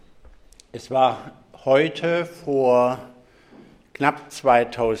Es war heute vor knapp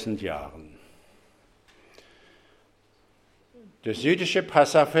 2000 Jahren. Das jüdische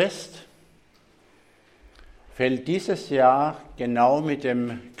Passafest fällt dieses Jahr genau mit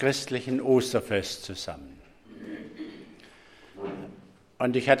dem christlichen Osterfest zusammen.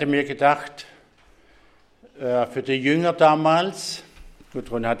 Und ich hatte mir gedacht, für die Jünger damals,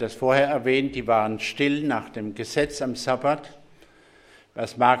 Gudrun hat es vorher erwähnt, die waren still nach dem Gesetz am Sabbat.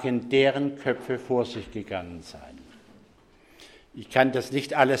 Was mag in deren Köpfe vor sich gegangen sein? Ich kann das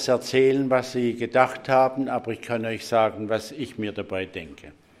nicht alles erzählen, was sie gedacht haben, aber ich kann euch sagen, was ich mir dabei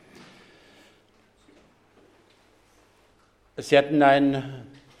denke. Sie hatten einen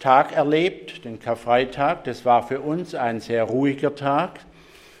Tag erlebt, den Karfreitag. Das war für uns ein sehr ruhiger Tag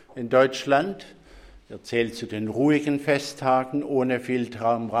in Deutschland. Er zählt zu den ruhigen Festtagen, ohne viel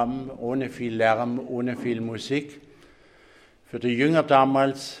Tramram, ohne viel Lärm, ohne viel Musik. Für die Jünger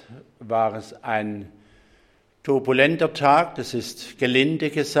damals war es ein turbulenter Tag, das ist gelinde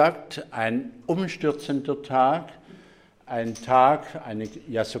gesagt, ein umstürzender Tag, ein Tag,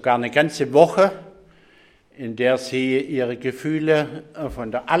 sogar eine ganze Woche, in der sie ihre Gefühle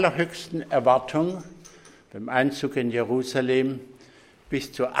von der allerhöchsten Erwartung beim Einzug in Jerusalem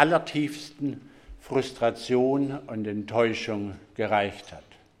bis zur allertiefsten Frustration und Enttäuschung gereicht hat.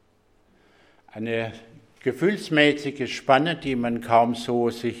 Eine gefühlsmäßige Spanne, die man kaum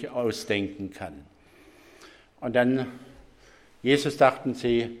so sich ausdenken kann. Und dann, Jesus dachten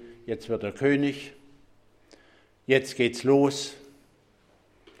sie, jetzt wird er König, jetzt geht's los.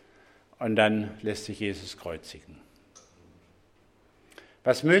 Und dann lässt sich Jesus kreuzigen.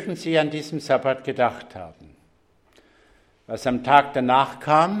 Was mögen Sie an diesem Sabbat gedacht haben? Was am Tag danach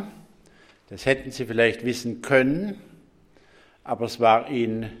kam, das hätten Sie vielleicht wissen können, aber es war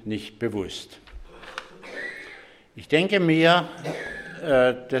Ihnen nicht bewusst. Ich denke mir,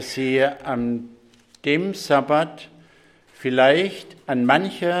 dass Sie an dem Sabbat vielleicht an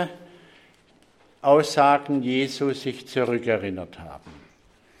manche Aussagen Jesu sich zurückerinnert haben.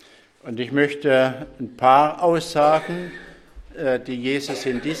 Und ich möchte ein paar Aussagen, die Jesus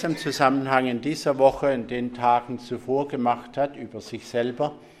in diesem Zusammenhang, in dieser Woche, in den Tagen zuvor gemacht hat, über sich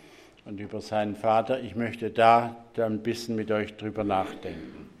selber und über seinen Vater, ich möchte da ein bisschen mit euch drüber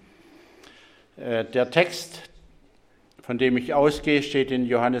nachdenken. Der Text, von dem ich ausgehe, steht in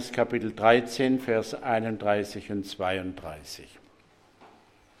Johannes Kapitel 13, Vers 31 und 32.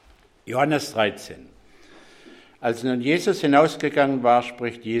 Johannes 13. Als nun Jesus hinausgegangen war,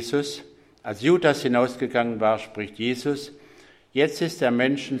 spricht Jesus, als Judas hinausgegangen war, spricht Jesus, jetzt ist der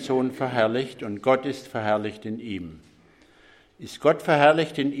Menschensohn verherrlicht und Gott ist verherrlicht in ihm. Ist Gott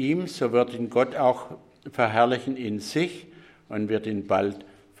verherrlicht in ihm, so wird ihn Gott auch verherrlichen in sich und wird ihn bald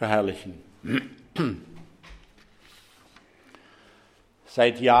verherrlichen.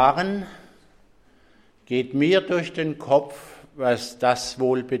 Seit Jahren geht mir durch den Kopf, was das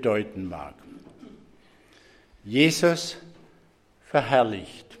wohl bedeuten mag. Jesus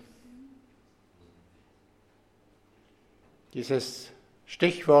verherrlicht. Dieses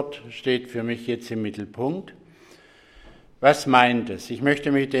Stichwort steht für mich jetzt im Mittelpunkt. Was meint es? Ich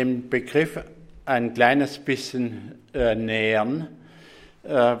möchte mit dem Begriff ein kleines bisschen nähern.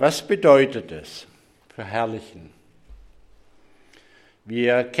 Was bedeutet es? Verherrlichen.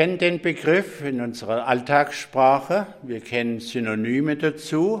 Wir kennen den Begriff in unserer Alltagssprache, wir kennen Synonyme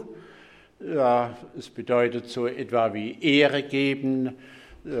dazu. Ja, es bedeutet so etwa wie Ehre geben.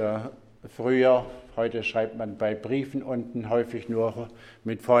 Heute schreibt man bei Briefen unten häufig nur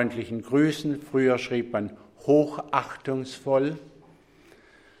mit freundlichen Grüßen. Früher schrieb man hochachtungsvoll.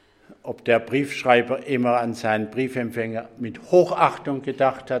 Ob der Briefschreiber immer an seinen Briefempfänger mit Hochachtung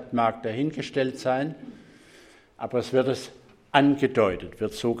gedacht hat, mag dahingestellt sein. Aber es wird angedeutet,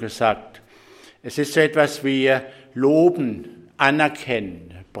 wird so gesagt. Es ist so etwas wie loben,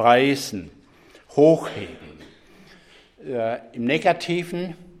 anerkennen, preisen, hochheben. Im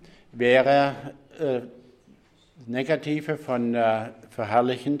Negativen wäre Negative von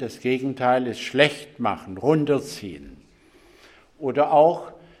verherrlichen, das Gegenteil ist schlecht machen, runterziehen. Oder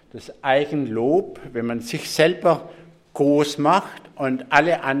auch das Eigenlob, wenn man sich selber groß macht und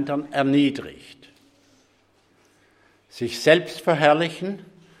alle anderen erniedrigt. Sich selbst verherrlichen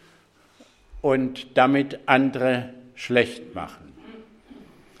und damit andere schlecht machen.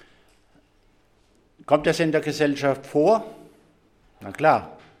 Kommt das in der Gesellschaft vor? Na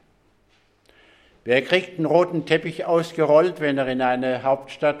klar. Wer kriegt einen roten Teppich ausgerollt, wenn er in eine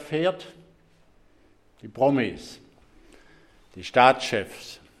Hauptstadt fährt? Die Promis, die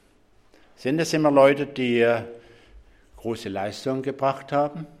Staatschefs. Sind es immer Leute, die große Leistungen gebracht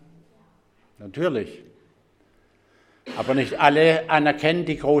haben? Natürlich. Aber nicht alle anerkennen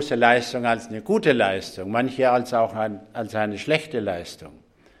die große Leistung als eine gute Leistung, manche als auch als eine schlechte Leistung.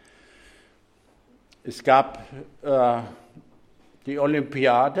 Es gab die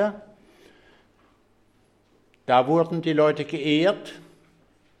Olympiade, da wurden die Leute geehrt,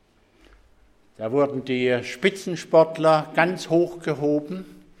 da wurden die Spitzensportler ganz hoch gehoben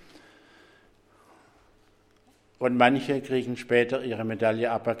und manche kriegen später ihre Medaille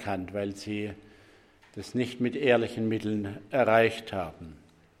aberkannt, weil sie das nicht mit ehrlichen Mitteln erreicht haben.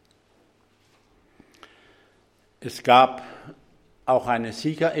 Es gab auch eine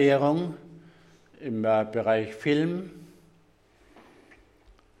Siegerehrung im Bereich Film.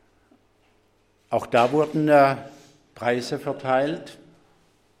 Auch da wurden Preise verteilt.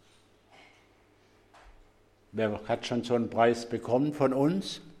 Wer hat schon so einen Preis bekommen von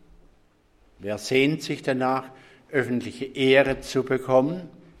uns? Wer sehnt sich danach, öffentliche Ehre zu bekommen?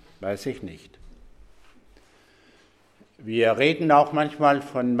 Weiß ich nicht. Wir reden auch manchmal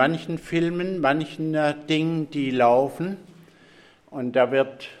von manchen Filmen, manchen Dingen, die laufen. Und da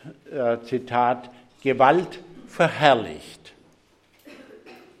wird, Zitat, Gewalt verherrlicht.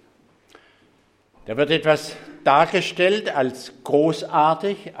 Da wird etwas dargestellt als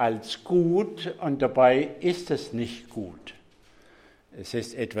großartig, als gut, und dabei ist es nicht gut. Es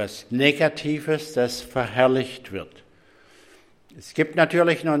ist etwas Negatives, das verherrlicht wird. Es gibt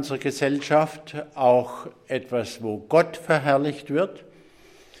natürlich in unserer Gesellschaft auch etwas, wo Gott verherrlicht wird.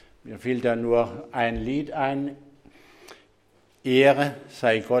 Mir fiel da nur ein Lied ein: Ehre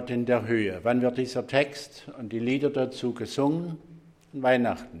sei Gott in der Höhe. Wann wird dieser Text und die Lieder dazu gesungen? An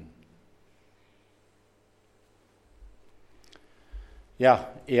Weihnachten.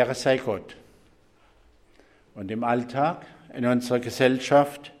 Ja, Ehre sei Gott. Und im Alltag, in unserer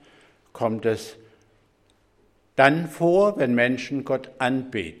Gesellschaft, kommt es dann vor, wenn Menschen Gott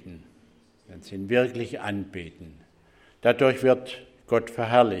anbeten, wenn sie ihn wirklich anbeten. Dadurch wird Gott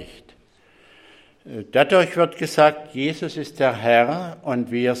verherrlicht. Dadurch wird gesagt, Jesus ist der Herr und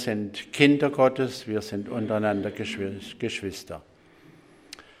wir sind Kinder Gottes, wir sind untereinander Geschwister.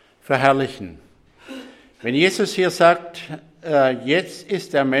 Verherrlichen. Wenn Jesus hier sagt, jetzt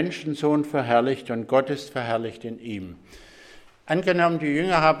ist der Menschensohn verherrlicht und Gott ist verherrlicht in ihm. Angenommen, die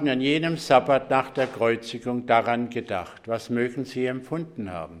Jünger haben an jenem Sabbat nach der Kreuzigung daran gedacht. Was mögen sie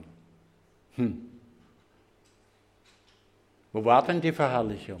empfunden haben? Wo war denn die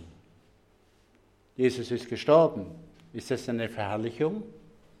Verherrlichung? Jesus ist gestorben. Ist das eine Verherrlichung?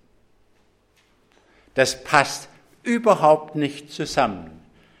 Das passt überhaupt nicht zusammen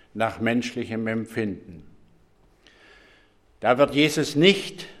nach menschlichem Empfinden. Da wird Jesus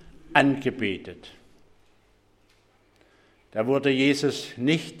nicht angebetet. Da wurde Jesus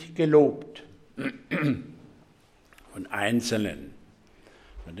nicht gelobt von Einzelnen,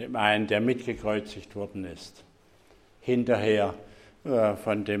 von dem einen, der mitgekreuzigt worden ist. Hinterher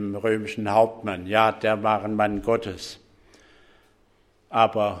von dem römischen Hauptmann, ja, der war ein Mann Gottes.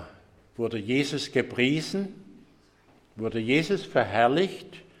 Aber wurde Jesus gepriesen, wurde Jesus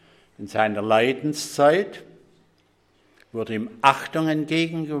verherrlicht in seiner Leidenszeit, wurde ihm Achtung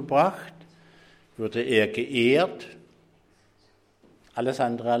entgegengebracht, wurde er geehrt? Alles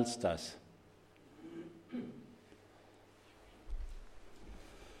andere als das.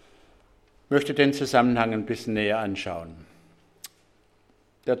 Ich möchte den Zusammenhang ein bisschen näher anschauen.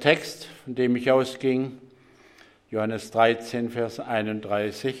 Der Text, von dem ich ausging, Johannes 13, Vers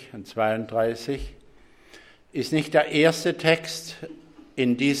 31 und 32, ist nicht der erste Text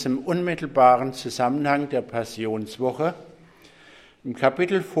in diesem unmittelbaren Zusammenhang der Passionswoche. Im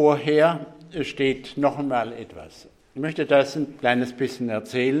Kapitel vorher steht noch einmal etwas. Ich möchte das ein kleines bisschen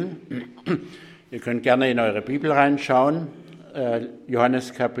erzählen. Ihr könnt gerne in eure Bibel reinschauen,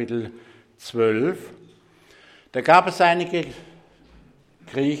 Johannes Kapitel 12. Da gab es einige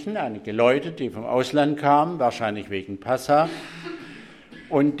Griechen, einige Leute, die vom Ausland kamen, wahrscheinlich wegen Passa,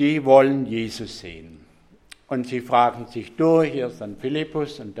 und die wollen Jesus sehen. Und sie fragen sich durch, erst an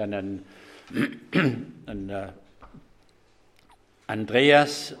Philippus und dann an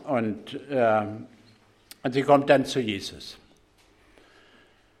Andreas und sie kommt dann zu Jesus.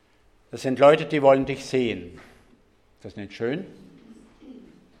 Das sind Leute, die wollen dich sehen. Ist das nicht schön?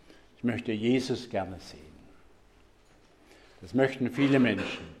 Ich möchte Jesus gerne sehen. Das möchten viele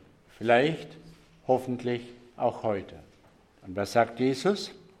Menschen. Vielleicht, hoffentlich auch heute. Und was sagt Jesus?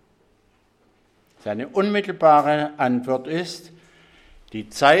 Seine unmittelbare Antwort ist: Die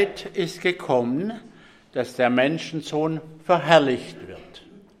Zeit ist gekommen, dass der Menschensohn verherrlicht wird.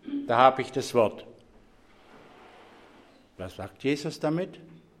 Da habe ich das Wort. Was sagt Jesus damit?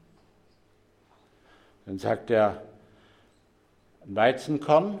 Dann sagt er, ein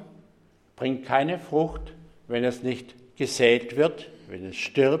Weizenkorn bringt keine Frucht, wenn es nicht gesät wird, wenn es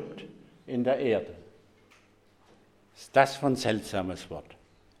stirbt, in der Erde. Was ist das für ein seltsames Wort?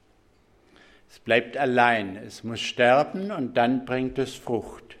 Es bleibt allein, es muss sterben und dann bringt es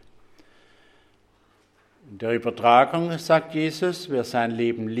Frucht. In der Übertragung sagt Jesus, wer sein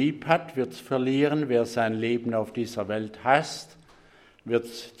Leben lieb hat, wird es verlieren, wer sein Leben auf dieser Welt hasst, wird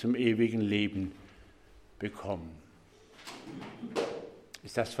es zum ewigen Leben bekommen.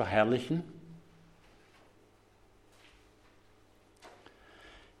 Ist das verherrlichen?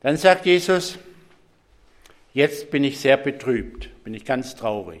 Dann sagt Jesus, jetzt bin ich sehr betrübt, bin ich ganz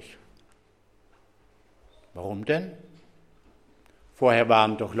traurig. Warum denn? Vorher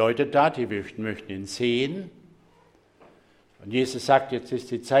waren doch Leute da, die möchten ihn sehen. Und Jesus sagt, jetzt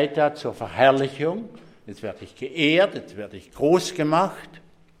ist die Zeit da zur Verherrlichung. Jetzt werde ich geehrt, jetzt werde ich groß gemacht.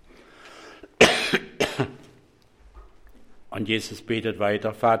 Und Jesus betet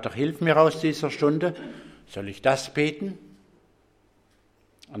weiter, Vater, hilf mir aus dieser Stunde. Soll ich das beten?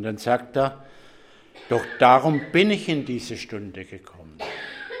 Und dann sagt er, doch darum bin ich in diese Stunde gekommen.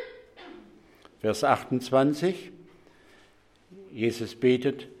 Vers 28, Jesus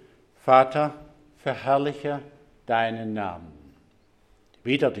betet, Vater, verherrliche deinen Namen.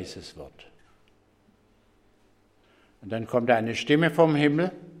 Wieder dieses Wort. Und dann kommt eine Stimme vom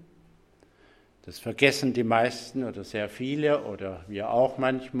Himmel, das vergessen die meisten oder sehr viele oder wir auch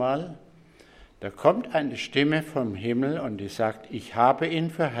manchmal. Da kommt eine Stimme vom Himmel und die sagt, ich habe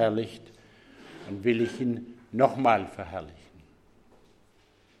ihn verherrlicht und will ich ihn nochmal verherrlichen.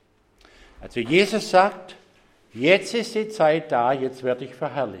 Also Jesus sagt, jetzt ist die Zeit da, jetzt werde ich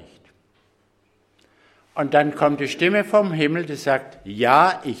verherrlicht. Und dann kommt die Stimme vom Himmel, die sagt,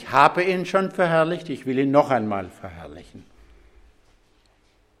 ja, ich habe ihn schon verherrlicht, ich will ihn noch einmal verherrlichen.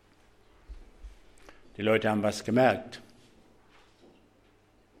 Die Leute haben was gemerkt.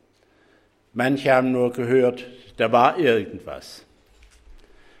 Manche haben nur gehört, da war irgendwas.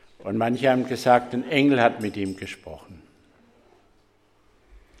 Und manche haben gesagt, ein Engel hat mit ihm gesprochen.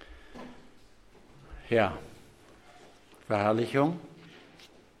 Ja, Verherrlichung.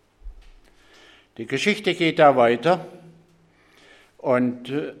 Die Geschichte geht da weiter.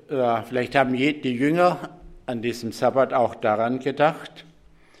 Und vielleicht haben die Jünger an diesem Sabbat auch daran gedacht.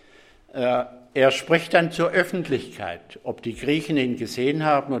 Er spricht dann zur Öffentlichkeit. Ob die Griechen ihn gesehen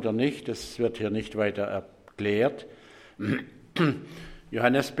haben oder nicht, das wird hier nicht weiter erklärt.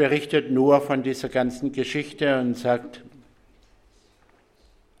 Johannes berichtet nur von dieser ganzen Geschichte und sagt,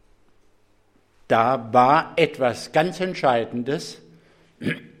 da war etwas ganz Entscheidendes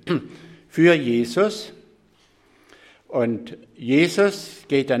für Jesus. Und Jesus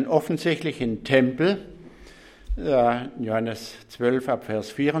geht dann offensichtlich in den Tempel. In Johannes 12 ab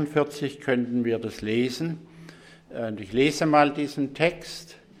Vers 44 könnten wir das lesen. Und ich lese mal diesen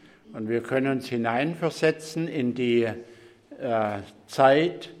Text und wir können uns hineinversetzen in die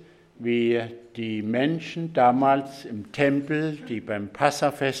Zeit, wie die Menschen damals im Tempel, die beim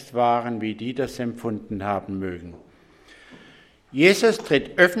Passafest waren, wie die das empfunden haben mögen. Jesus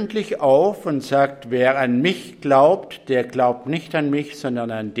tritt öffentlich auf und sagt, wer an mich glaubt, der glaubt nicht an mich,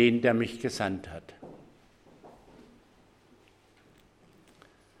 sondern an den, der mich gesandt hat.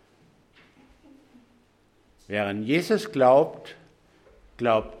 Wer an Jesus glaubt,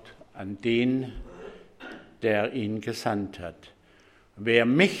 glaubt an den, der ihn gesandt hat. Wer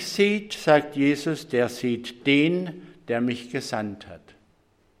mich sieht, sagt Jesus, der sieht den, der mich gesandt hat.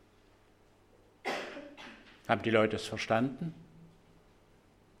 Haben die Leute es verstanden?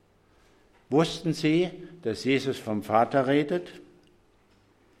 Wussten sie, dass Jesus vom Vater redet?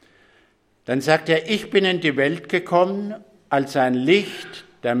 Dann sagt er, ich bin in die Welt gekommen als ein Licht,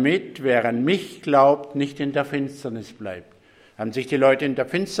 damit, wer an mich glaubt, nicht in der Finsternis bleibt. Haben sich die Leute in der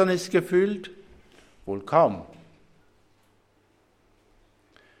Finsternis gefühlt? Wohl kaum.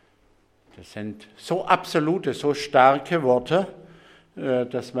 Das sind so absolute, so starke Worte,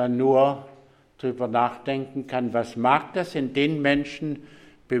 dass man nur darüber nachdenken kann, was mag das in den Menschen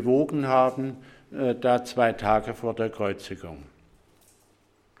bewogen haben, da 2 Tage vor der Kreuzigung.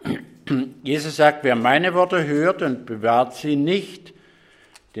 Jesus sagt, wer meine Worte hört und bewahrt sie nicht,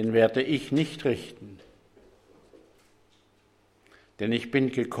 den werde ich nicht richten. Denn ich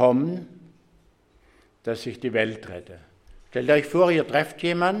bin gekommen, dass ich die Welt rette. Stellt euch vor, ihr trefft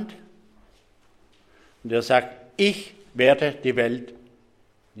jemand und er sagt, ich werde die Welt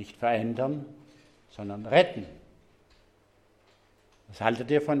nicht verändern, sondern retten. Was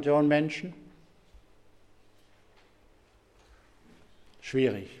haltet ihr von so einem Menschen?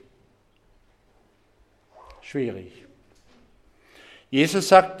 Schwierig. Schwierig. Jesus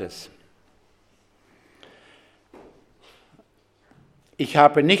sagt es. ich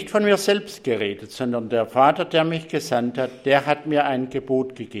habe nicht von mir selbst geredet, sondern der Vater, der mich gesandt hat, der hat mir ein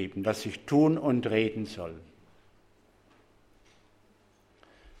Gebot gegeben, was ich tun und reden soll.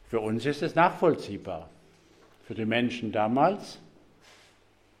 Für uns ist es nachvollziehbar. Für die Menschen damals,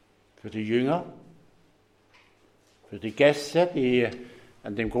 für die Jünger, für die Gäste, die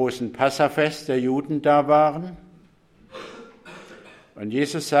an dem großen Passafest der Juden da waren. Und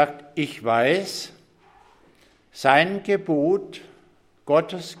Jesus sagt, ich weiß, sein Gebot,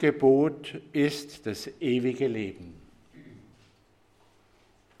 Gottes Gebot ist das ewige Leben.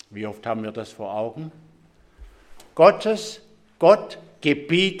 Wie oft haben wir das vor Augen? Gott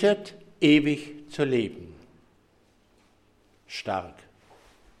gebietet, ewig zu leben. Stark.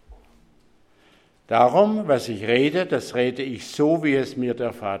 Darum, was ich rede, das rede ich so, wie es mir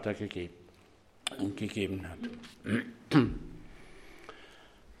der Vater gegeben hat.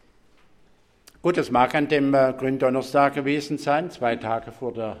 Gut, das mag an dem Gründonnerstag gewesen sein, ein Tag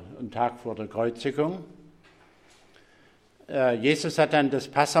vor der Kreuzigung. Jesus hat dann das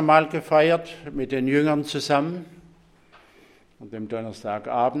Passamahl gefeiert mit den Jüngern zusammen an dem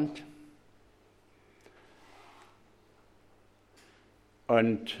Donnerstagabend.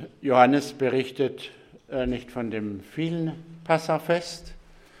 Und Johannes berichtet nicht von dem vielen Passafest,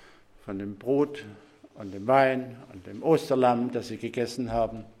 von dem Brot und dem Wein und dem Osterlamm, das sie gegessen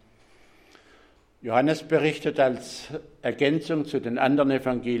haben. Johannes berichtet als Ergänzung zu den anderen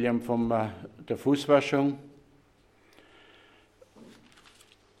Evangelien von der Fußwaschung.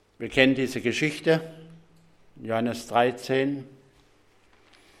 Wir kennen diese Geschichte, Johannes 13.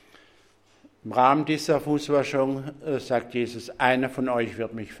 Im Rahmen dieser Fußwaschung sagt Jesus, einer von euch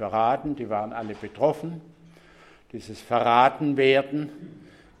wird mich verraten. Die waren alle betroffen. Dieses Verratenwerden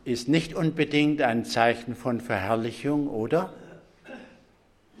ist nicht unbedingt ein Zeichen von Verherrlichung, oder?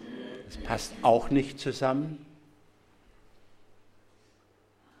 Das passt auch nicht zusammen.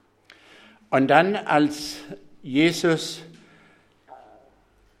 Und dann, als Jesus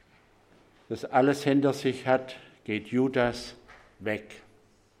das alles hinter sich hat, geht Judas weg.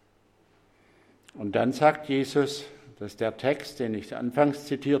 Und dann sagt Jesus, das ist der Text, den ich anfangs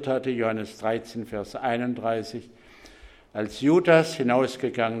zitiert hatte, Johannes 13, Vers 31, als Judas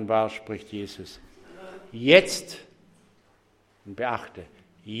hinausgegangen war, spricht Jesus, jetzt, und beachte,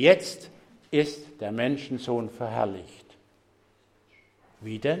 jetzt ist der Menschensohn verherrlicht.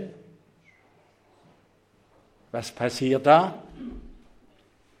 Wie denn? Was passiert da?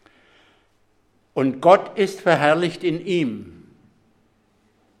 Und Gott ist verherrlicht in ihm.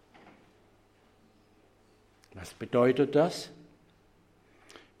 Was bedeutet das?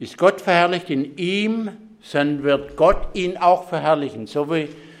 Ist Gott verherrlicht in ihm, dann wird Gott ihn auch verherrlichen, so wie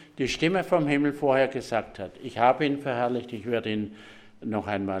die Stimme vom Himmel vorher gesagt hat. Ich habe ihn verherrlicht, ich werde ihn noch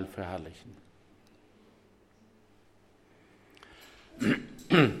einmal verherrlichen.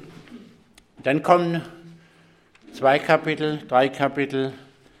 Dann kommen 3 Kapitel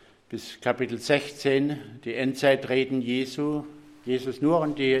bis Kapitel 16, die Endzeitreden Jesu, Jesus nur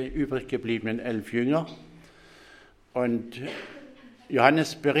und die übrig gebliebenen 11 Jünger. Und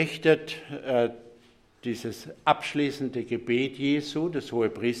Johannes berichtet dieses abschließende Gebet Jesu, das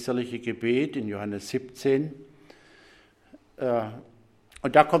hohepriesterliche Gebet in Johannes 17.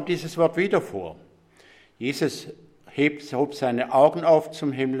 Und da kommt dieses Wort wieder vor. Jesus hob seine Augen auf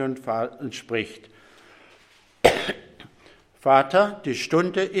zum Himmel und spricht, Vater, die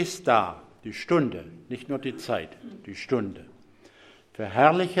Stunde ist da, die Stunde, nicht nur die Zeit, die Stunde.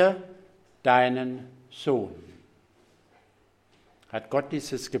 Verherrliche deinen Sohn. Hat Gott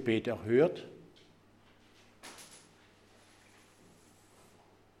dieses Gebet erhört?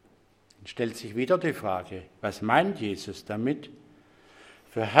 Dann stellt sich wieder die Frage, was meint Jesus damit?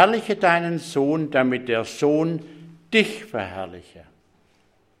 Verherrliche deinen Sohn, damit der Sohn dich verherrliche.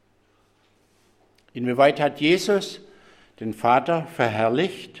 Inwieweit hat Jesus den Vater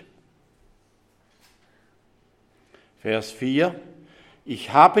verherrlicht? Vers 4.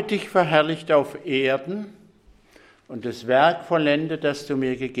 Ich habe dich verherrlicht auf Erden und das Werk vollende, das du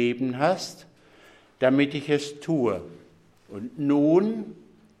mir gegeben hast, damit ich es tue. Und nun,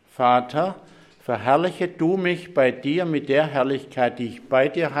 Vater, verherrliche du mich bei dir mit der Herrlichkeit, die ich bei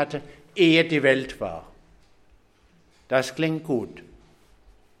dir hatte, ehe die Welt war. Das klingt gut.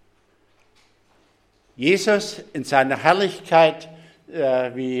 Jesus in seiner Herrlichkeit,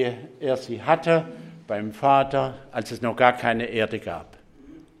 wie er sie hatte beim Vater, als es noch gar keine Erde gab.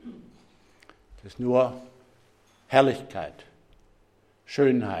 Das ist nur Herrlichkeit,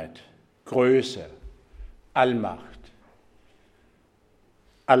 Schönheit, Größe, Allmacht,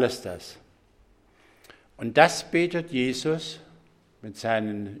 alles das. Und das betet Jesus mit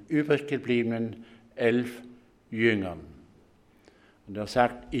seinen übrig gebliebenen 11 Jüngern. Und er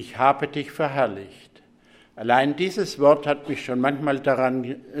sagt, ich habe dich verherrlicht. Allein dieses Wort hat mich schon manchmal daran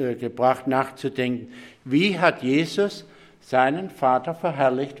gebracht, nachzudenken, wie hat Jesus seinen Vater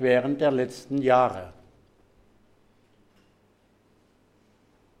verherrlicht während der letzten Jahre?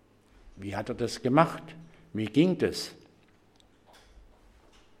 Wie hat er das gemacht? Wie ging das?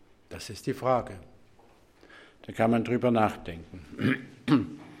 Das ist die Frage. Da kann man drüber nachdenken.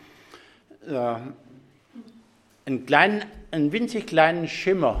 Einen winzig kleinen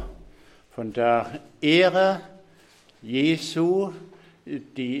Schimmer von der Ehre Jesu,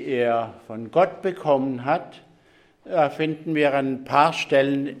 die er von Gott bekommen hat, finden wir an ein paar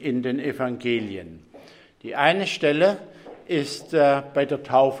Stellen in den Evangelien. Die eine Stelle ist bei der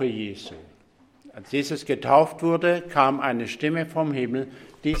Taufe Jesu. Als Jesus getauft wurde, kam eine Stimme vom Himmel,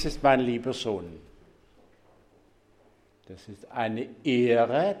 dies ist mein lieber Sohn. Das ist eine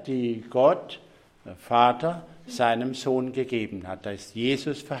Ehre, die Gott, der Vater, seinem Sohn gegeben hat. Da ist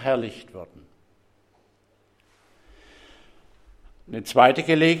Jesus verherrlicht worden. Eine zweite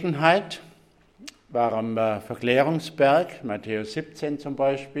Gelegenheit war am Verklärungsberg, Matthäus 17 zum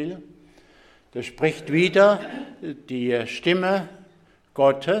Beispiel. Da spricht wieder die Stimme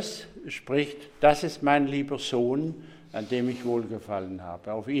Gottes, spricht, das ist mein lieber Sohn, an dem ich wohlgefallen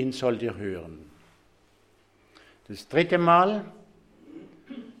habe. Auf ihn sollt ihr hören. Das dritte Mal,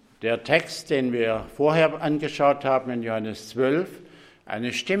 der Text, den wir vorher angeschaut haben in Johannes 12,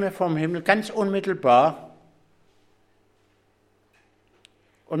 eine Stimme vom Himmel, ganz unmittelbar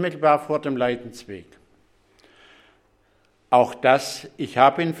vor dem Leidensweg. Auch das, ich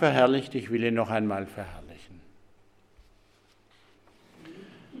habe ihn verherrlicht, ich will ihn noch einmal verherrlichen.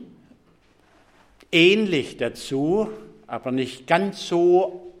 Ähnlich dazu, aber nicht ganz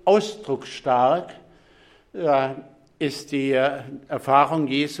so ausdrucksstark, ist die Erfahrung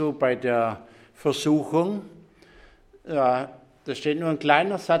Jesu bei der Versuchung. Da steht nur ein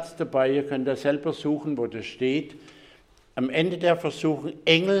kleiner Satz dabei, ihr könnt das selber suchen, wo das steht. Am Ende der Versuchung,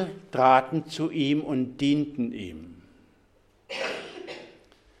 Engel traten zu ihm und dienten ihm.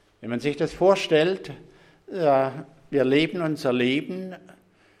 Wenn man sich das vorstellt, wir leben unser Leben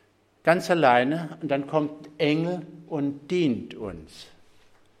ganz alleine und dann kommt Engel und dient uns.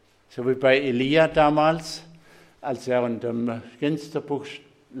 So wie bei Elia damals, als er unter dem Ginsterbusch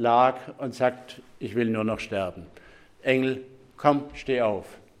lag und sagt, ich will nur noch sterben. Engel, komm, steh auf,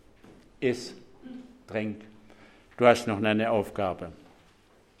 iss, trink, du hast noch eine Aufgabe.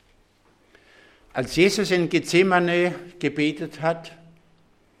 Als Jesus in Gethsemane gebetet hat,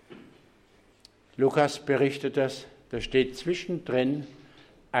 Lukas berichtet das, da steht zwischendrin,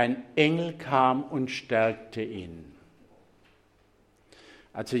 ein Engel kam und stärkte ihn.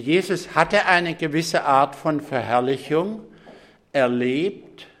 Also Jesus hatte eine gewisse Art von Verherrlichung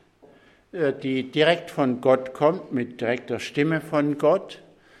erlebt, die direkt von Gott kommt, mit direkter Stimme von Gott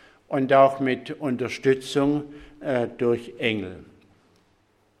und auch mit Unterstützung durch Engel.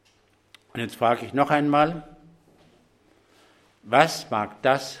 Und jetzt frage ich noch einmal, was mag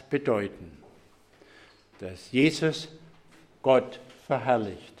das bedeuten, dass Jesus Gott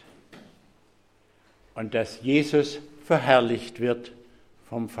verherrlicht und dass Jesus verherrlicht wird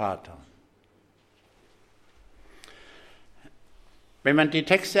vom Vater? Wenn man die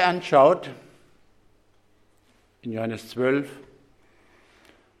Texte anschaut, in Johannes 12,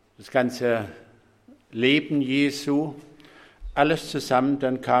 das ganze Leben Jesu, alles zusammen,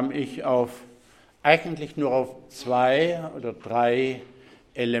 dann kam ich eigentlich nur auf 2 oder 3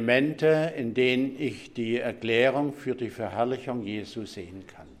 Elemente, in denen ich die Erklärung für die Verherrlichung Jesu sehen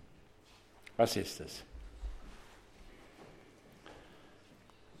kann. Was ist es?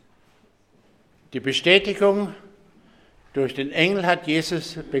 Die Bestätigung durch den Engel hat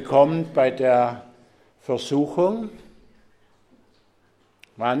Jesus bekommen bei der Versuchung.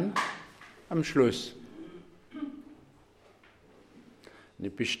 Wann? Am Schluss. Eine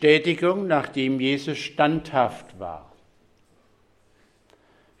Bestätigung, nachdem Jesus standhaft war,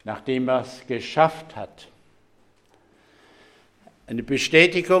 nachdem er es geschafft hat. Eine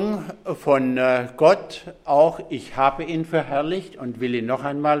Bestätigung von Gott, auch ich habe ihn verherrlicht und will ihn noch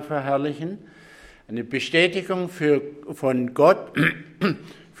einmal verherrlichen. Eine Bestätigung von Gott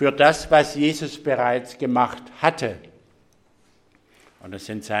für das, was Jesus bereits gemacht hatte. Und das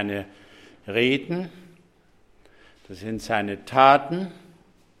sind seine Reden, das sind seine Taten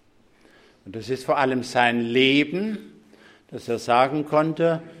und das ist vor allem sein Leben, dass er sagen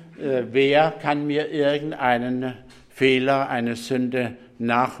konnte, wer kann mir irgendeinen Fehler, eine Sünde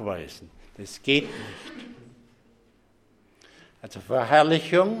nachweisen? Das geht nicht. Also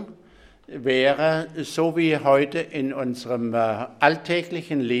Verherrlichung wäre so wie heute in unserem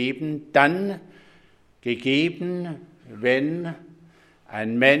alltäglichen Leben dann gegeben, wenn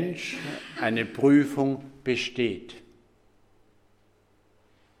ein Mensch eine Prüfung besteht.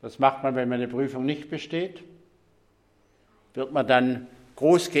 Was macht man, wenn man eine Prüfung nicht besteht? Wird man dann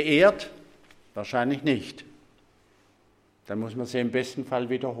groß geehrt? Wahrscheinlich nicht. Dann muss man sie im besten Fall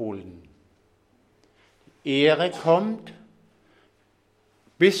wiederholen. Ehre kommt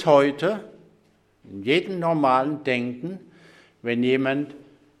bis heute in jedem normalen Denken, wenn jemand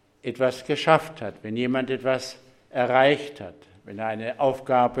etwas geschafft hat, wenn jemand etwas erreicht hat, wenn er eine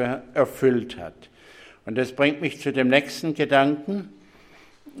Aufgabe erfüllt hat. Und das bringt mich zu dem nächsten Gedanken.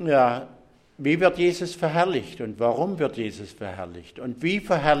 Ja, wie wird Jesus verherrlicht und warum wird Jesus verherrlicht? Und wie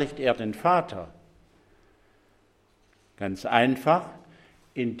verherrlicht er den Vater? Ganz einfach,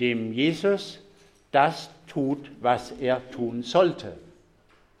 indem Jesus das tut, was er tun sollte.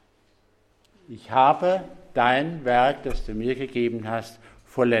 Ich habe dein Werk, das du mir gegeben hast,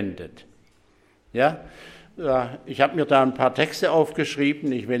 vollendet. Ja, ich habe mir da ein paar Texte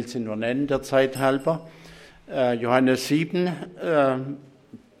aufgeschrieben, ich will sie nur nennen, der Zeit halber. Johannes 7,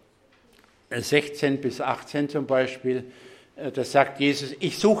 16 bis 18 zum Beispiel, da sagt Jesus,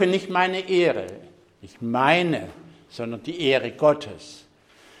 ich suche nicht meine Ehre, nicht meine, sondern die Ehre Gottes.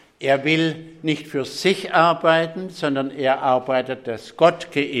 Er will nicht für sich arbeiten, sondern er arbeitet, dass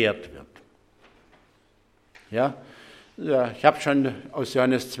Gott geehrt wird. Ja, ich habe schon aus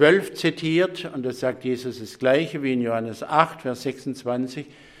Johannes 12 zitiert und da sagt Jesus das Gleiche wie in Johannes 8, Vers 26.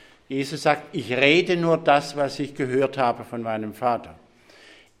 Jesus sagt, ich rede nur das, was ich gehört habe von meinem Vater.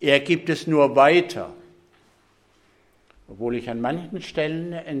 Er gibt es nur weiter. Obwohl ich an manchen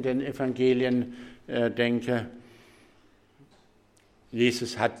Stellen in den Evangelien denke,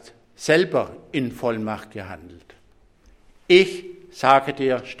 Jesus hat selber in Vollmacht gehandelt. Ich sage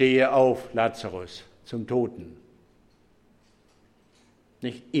dir, stehe auf, Lazarus, zum Toten.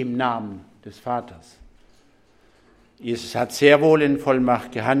 Nicht im Namen des Vaters. Jesus hat sehr wohl in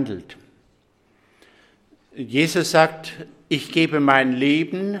Vollmacht gehandelt. Jesus sagt, ich gebe mein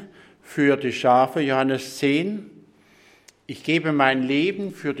Leben für die Schafe, Johannes 10. Ich gebe mein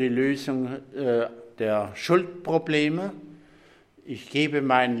Leben für die Lösung der Schuldprobleme. Ich gebe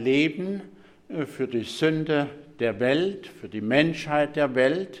mein Leben für die Sünde der Welt, für die Menschheit der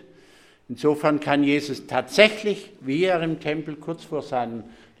Welt. Insofern kann Jesus tatsächlich, wie er im Tempel kurz vor seinem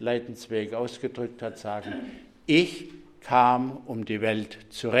Leidensweg ausgedrückt hat, sagen, ich kam, um die Welt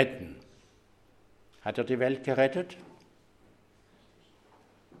zu retten. Hat er die Welt gerettet?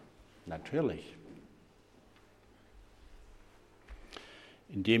 Natürlich.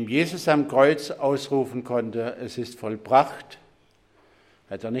 Indem Jesus am Kreuz ausrufen konnte, es ist vollbracht,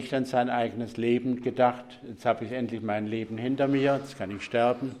 hat er nicht an sein eigenes Leben gedacht, jetzt habe ich endlich mein Leben hinter mir, jetzt kann ich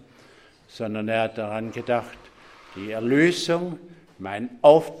sterben, sondern er hat daran gedacht, die Erlösung, mein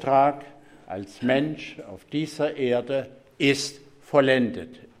Auftrag als Mensch auf dieser Erde ist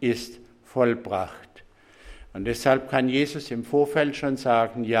vollendet, ist vollbracht. Und deshalb kann Jesus im Vorfeld schon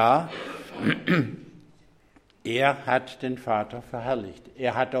sagen, ja, er hat den Vater verherrlicht.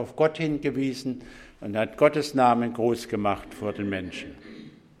 Er hat auf Gott hingewiesen und hat Gottes Namen groß gemacht vor den Menschen.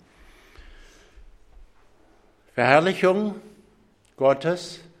 Verherrlichung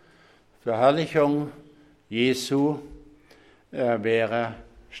Gottes, Verherrlichung Jesu wäre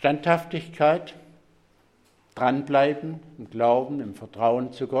Standhaftigkeit, dranbleiben im Glauben, im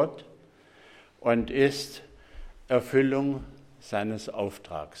Vertrauen zu Gott und ist Erfüllung seines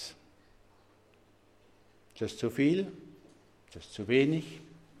Auftrags. Ist das zu viel? Ist das zu wenig?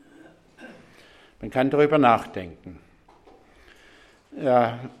 Man kann darüber nachdenken.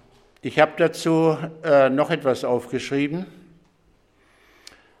 Ja, ich habe dazu noch etwas aufgeschrieben.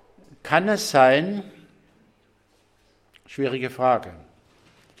 Kann es sein, schwierige Frage,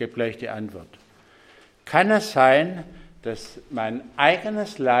 ich gebe gleich die Antwort. Kann es sein, dass mein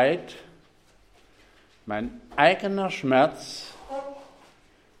eigenes Leid, mein eigener Schmerz,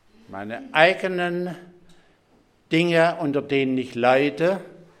 meine eigenen Dinge, unter denen ich leide,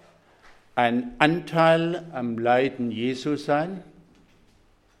 ein Anteil am Leiden Jesu sein?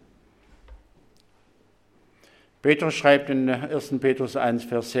 Petrus schreibt in 1. Petrus 1,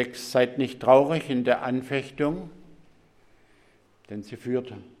 Vers 6, seid nicht traurig in der Anfechtung, denn sie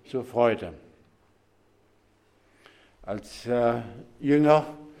führt zur Freude. Als Jünger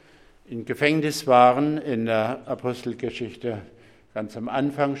im Gefängnis waren, in der Apostelgeschichte ganz am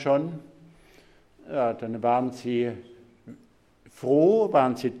Anfang schon, dann waren sie froh,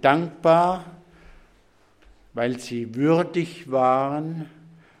 waren sie dankbar, weil sie würdig waren,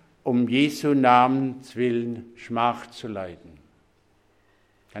 um Jesu Namens willen Schmach zu leiden.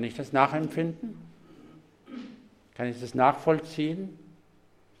 Kann ich das nachempfinden? Kann ich das nachvollziehen?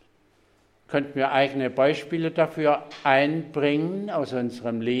 könnten wir eigene Beispiele dafür einbringen aus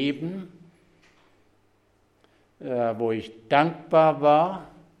unserem Leben, wo ich dankbar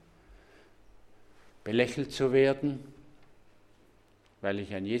war, belächelt zu werden, weil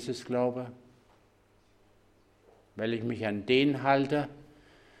ich an Jesus glaube, weil ich mich an den halte,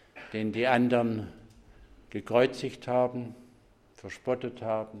 den die anderen gekreuzigt haben, verspottet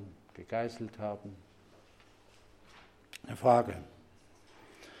haben, gegeißelt haben. Eine Frage.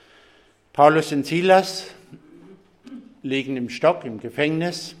 Paulus und Silas liegen im Stock, im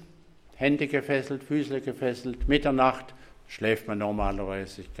Gefängnis, Hände gefesselt, Füße gefesselt, Mitternacht schläft man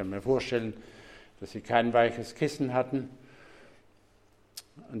normalerweise. Ich kann mir vorstellen, dass sie kein weiches Kissen hatten.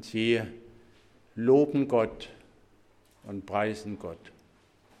 Und sie loben Gott und preisen Gott.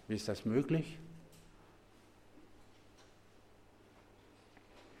 Wie ist das möglich?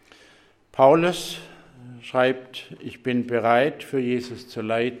 Paulus schreibt, ich bin bereit, für Jesus zu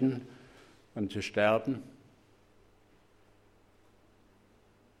leiden und zu sterben.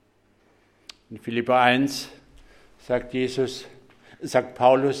 In Philipper 1 sagt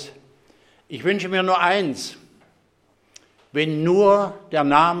Paulus, ich wünsche mir nur eins, wenn nur der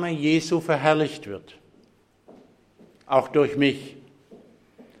Name Jesu verherrlicht wird, auch durch mich,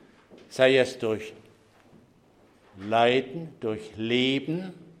 sei es durch Leiden, durch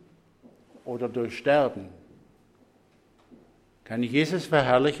Leben oder durch Sterben. Kann ich Jesus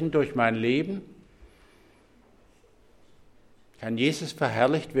verherrlichen durch mein Leben? Kann Jesus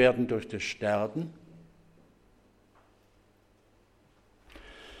verherrlicht werden durch das Sterben?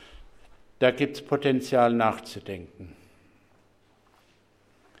 Da gibt es Potenzial nachzudenken.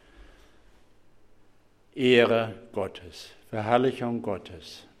 Ehre Gottes, Verherrlichung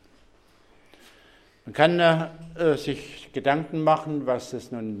Gottes. Man kann sich Gedanken machen, was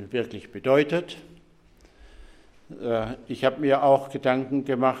das nun wirklich bedeutet. Ich habe mir auch Gedanken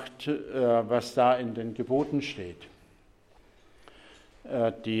gemacht, was da in den Geboten steht.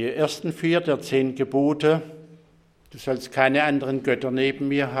 Die ersten 4 der 10 Gebote, du sollst keine anderen Götter neben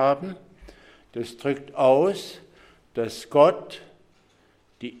mir haben, das drückt aus, dass Gott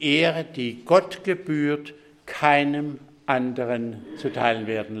die Ehre, die Gott gebührt, keinem anderen zuteil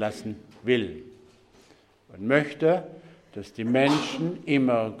werden lassen will und möchte, dass die Menschen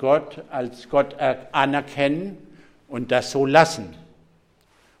immer Gott als Gott anerkennen und das so lassen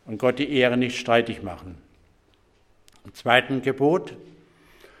und Gott die Ehre nicht streitig machen. Im 2. Gebot,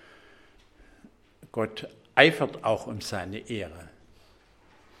 Gott eifert auch um seine Ehre.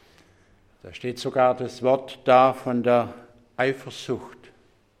 Da steht sogar das Wort da von der Eifersucht,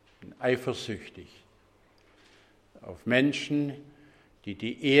 eifersüchtig auf Menschen, die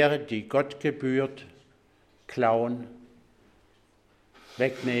die Ehre, die Gott gebührt, klauen,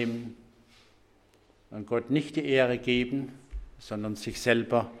 wegnehmen und Gott nicht die Ehre geben, sondern sich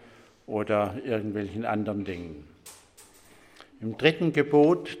selber oder irgendwelchen anderen Dingen. Im 3.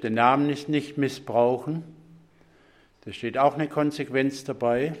 Gebot, den Namen nicht missbrauchen, da steht auch eine Konsequenz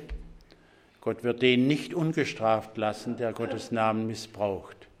dabei. Gott wird den nicht ungestraft lassen, der Gottes Namen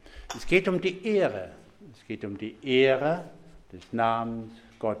missbraucht. Es geht um die Ehre. Es geht um die Ehre des Namens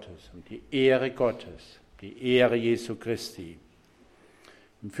Gottes, um die Ehre Gottes, die Ehre Jesu Christi.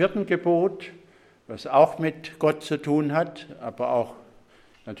 Im 4. Gebot, was auch mit Gott zu tun hat, aber auch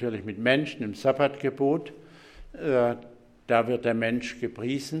natürlich mit Menschen, im Sabbatgebot, da wird der Mensch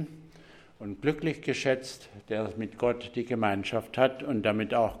gepriesen und glücklich geschätzt, der mit Gott die Gemeinschaft hat und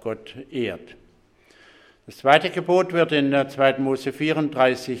damit auch Gott ehrt. Das 2. Gebot wird in 2. Mose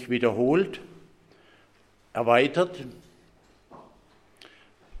 34 wiederholt, erweitert.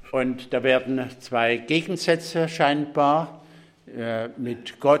 Und da werden 2 Gegensätze scheinbar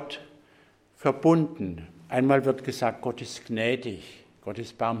mit Gott verbunden. Einmal wird gesagt, Gott ist gnädig, Gott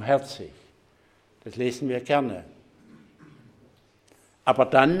ist barmherzig. Das lesen wir gerne. Aber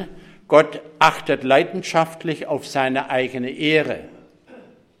dann, Gott achtet leidenschaftlich auf seine eigene Ehre.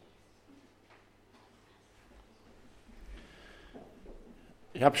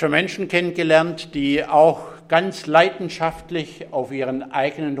 Ich habe schon Menschen kennengelernt, die auch ganz leidenschaftlich auf ihren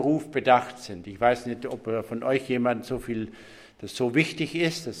eigenen Ruf bedacht sind. Ich weiß nicht, ob von euch jemand das so wichtig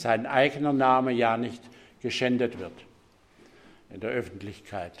ist, dass sein eigener Name ja nicht geschändet wird in der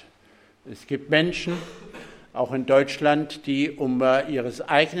Öffentlichkeit. Es gibt Menschen, auch in Deutschland, die um ihres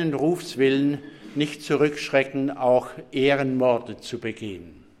eigenen Rufs willen nicht zurückschrecken, auch Ehrenmorde zu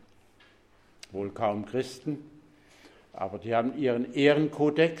begehen. Wohl kaum Christen, aber die haben ihren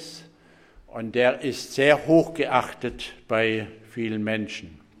Ehrenkodex und der ist sehr hoch geachtet bei vielen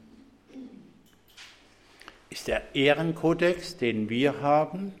Menschen. Ist der Ehrenkodex, den wir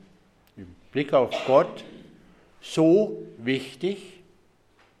haben, im Blick auf Gott, so wichtig,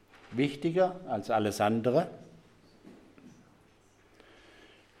 wichtiger als alles andere?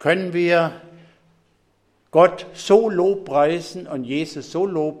 Können wir Gott so lobpreisen und Jesus so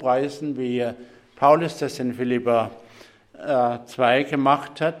lobpreisen, wie Paulus das in Philipper 2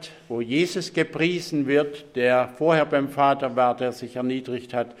 gemacht hat, wo Jesus gepriesen wird, der vorher beim Vater war, der sich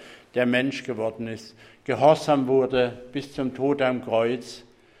erniedrigt hat, der Mensch geworden ist, gehorsam wurde bis zum Tod am Kreuz.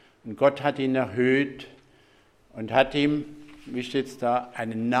 Und Gott hat ihn erhöht und hat ihm, wie steht es da,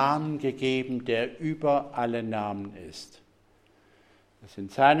 einen Namen gegeben, der über alle Namen ist. Dass in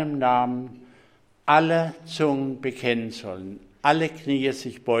seinem Namen alle Zungen bekennen sollen, alle Knie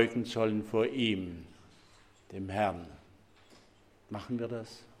sich beugen sollen vor ihm, dem Herrn. Machen wir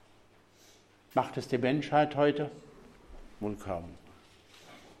das? Macht es die Menschheit heute? Wohl kaum.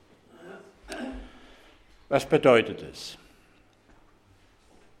 Was bedeutet es?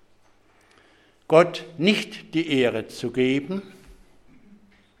 Gott nicht die Ehre zu geben,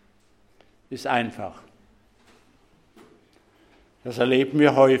 ist einfach. Das erleben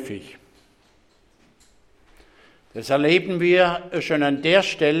wir häufig. Das erleben wir schon an der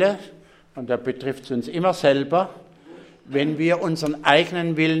Stelle, und da betrifft es uns immer selber, wenn wir unseren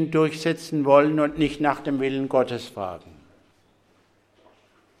eigenen Willen durchsetzen wollen und nicht nach dem Willen Gottes fragen.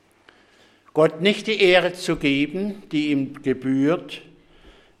 Gott nicht die Ehre zu geben, die ihm gebührt,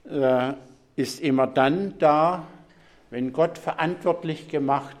 ist immer dann da, wenn Gott verantwortlich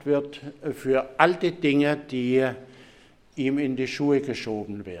gemacht wird für all die Dinge, die ihm in die Schuhe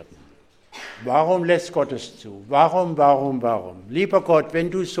geschoben werden. Warum lässt Gott es zu? Warum? Lieber Gott,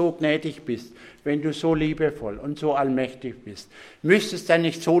 wenn du so gnädig bist, wenn du so liebevoll und so allmächtig bist, müsste es dann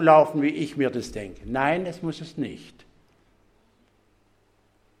nicht so laufen, wie ich mir das denke? Nein, es muss es nicht.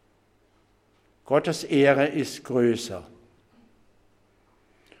 Gottes Ehre ist größer.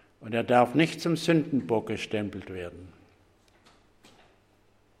 Und er darf nicht zum Sündenbock gestempelt werden.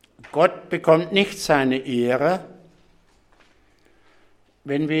 Gott bekommt nicht seine Ehre,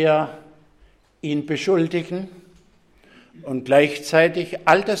 wenn wir ihn beschuldigen und gleichzeitig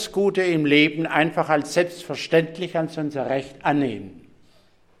all das Gute im Leben einfach als selbstverständlich als unser Recht annehmen.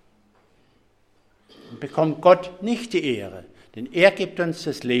 Und bekommt Gott nicht die Ehre, denn er gibt uns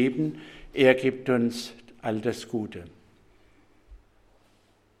das Leben, er gibt uns all das Gute.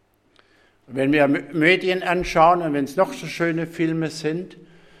 Und wenn wir Medien anschauen und wenn es noch so schöne Filme sind,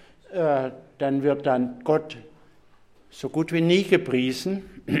 dann wird dann Gott so gut wie nie gepriesen.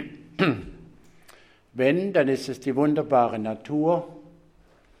 Wenn, dann ist es die wunderbare Natur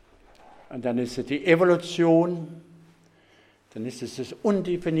und dann ist es die Evolution, dann ist es das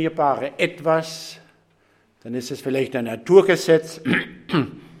undefinierbare Etwas, dann ist es vielleicht ein Naturgesetz,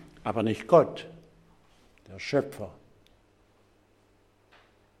 aber nicht Gott, der Schöpfer.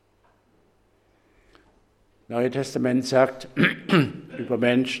 Das Neue Testament sagt über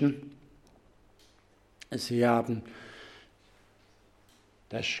Menschen, sie haben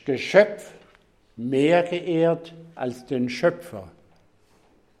das Geschöpf mehr geehrt als den Schöpfer.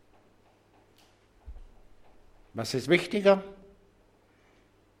 Was ist wichtiger,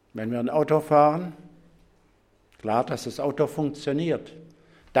 wenn wir ein Auto fahren? Klar, dass das Auto funktioniert.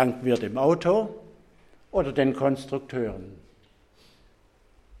 Danken wir dem Auto oder den Konstrukteuren?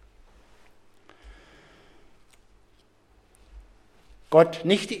 Gott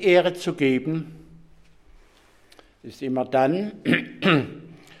nicht die Ehre zu geben, ist immer dann,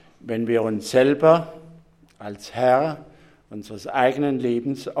 wenn wir uns selber als Herr unseres eigenen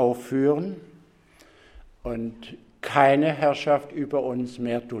Lebens aufführen und keine Herrschaft über uns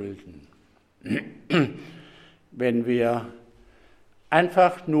mehr dulden. Wenn wir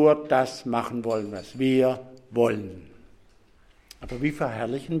einfach nur das machen wollen, was wir wollen. Aber wie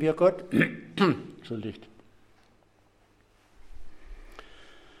verherrlichen wir Gott? Entschuldigt.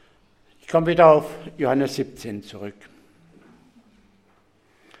 Ich komme wieder auf Johannes 17 zurück.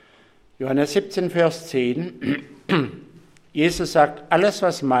 Johannes 17, Vers 10. Jesus sagt, alles,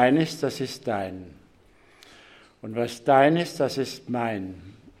 was mein ist, das ist dein. Und was dein ist, das ist mein.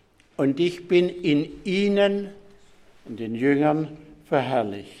 Und ich bin in ihnen, in den Jüngern,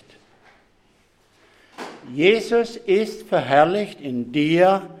 verherrlicht. Jesus ist verherrlicht in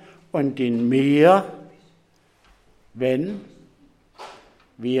dir und in mir, wenn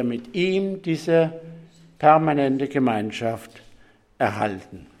wir mit ihm diese permanente Gemeinschaft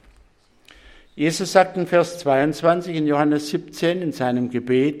erhalten. Jesus sagt in Vers 22 in Johannes 17 in seinem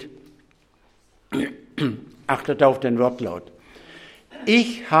Gebet, achtet auf den Wortlaut,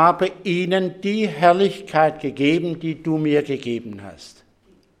 ich habe ihnen die Herrlichkeit gegeben, die du mir gegeben hast.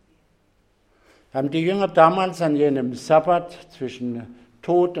 Haben die Jünger damals an jenem Sabbat zwischen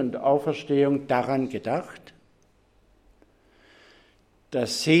Tod und Auferstehung daran gedacht?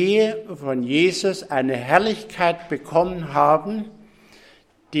 dass sie von Jesus eine Herrlichkeit bekommen haben,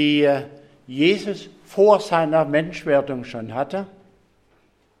 die Jesus vor seiner Menschwerdung schon hatte.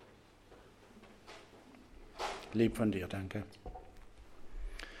 Lieb von dir, danke.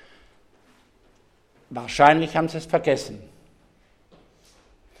 Wahrscheinlich haben sie es vergessen.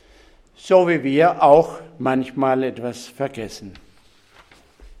 So wie wir auch manchmal etwas vergessen.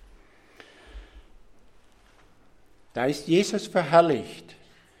 Da ist Jesus verherrlicht,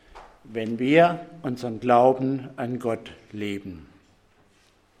 wenn wir unseren Glauben an Gott leben.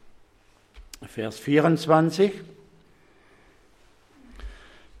 Vers 24.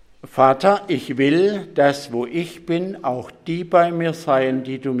 Vater, ich will, dass wo ich bin, auch die bei mir seien,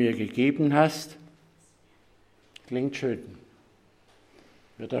 die du mir gegeben hast. Klingt schön.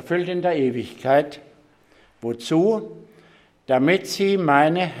 Wird erfüllt in der Ewigkeit. Wozu? Damit sie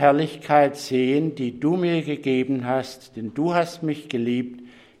meine Herrlichkeit sehen, die du mir gegeben hast, denn du hast mich geliebt,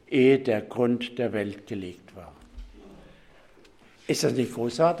 ehe der Grund der Welt gelegt war. Ist das nicht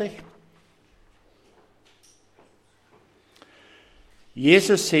großartig?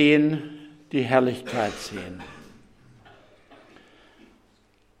 Jesus sehen, die Herrlichkeit sehen.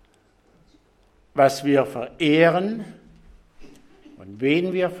 Was wir verehren und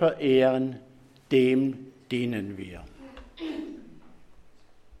wen wir verehren, dem dienen wir.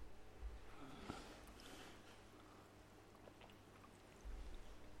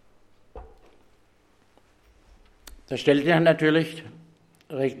 Da stellt sich natürlich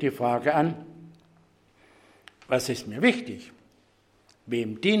direkt die Frage an, was ist mir wichtig?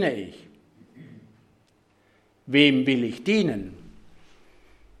 Wem diene ich? Wem will ich dienen?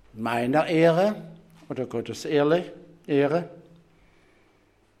 Meiner Ehre oder Gottes Ehre?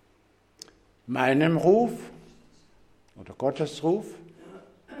 Meinem Ruf oder Gottes Ruf?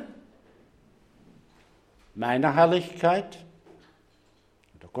 Meiner Herrlichkeit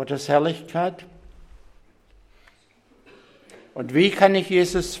oder Gottes Herrlichkeit? Und wie kann ich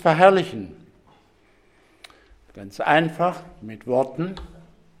Jesus verherrlichen? Ganz einfach mit Worten,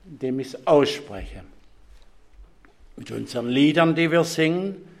 indem ich es ausspreche. Mit unseren Liedern, die wir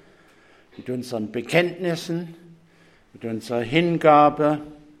singen, mit unseren Bekenntnissen, mit unserer Hingabe,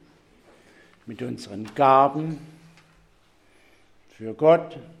 mit unseren Gaben für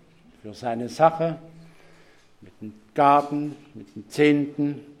Gott, für seine Sache, mit den Gaben, mit den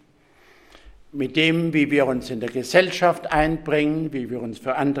Zehnten, mit dem, wie wir uns in der Gesellschaft einbringen, wie wir uns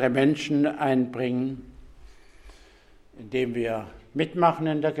für andere Menschen einbringen, indem wir mitmachen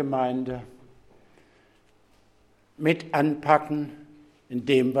in der Gemeinde, mit anpacken in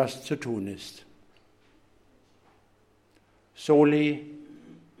dem, was zu tun ist. Soli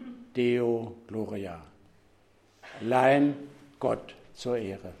Deo Gloria. Allein Gott zur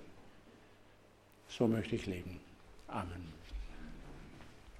Ehre. So möchte ich leben. Amen.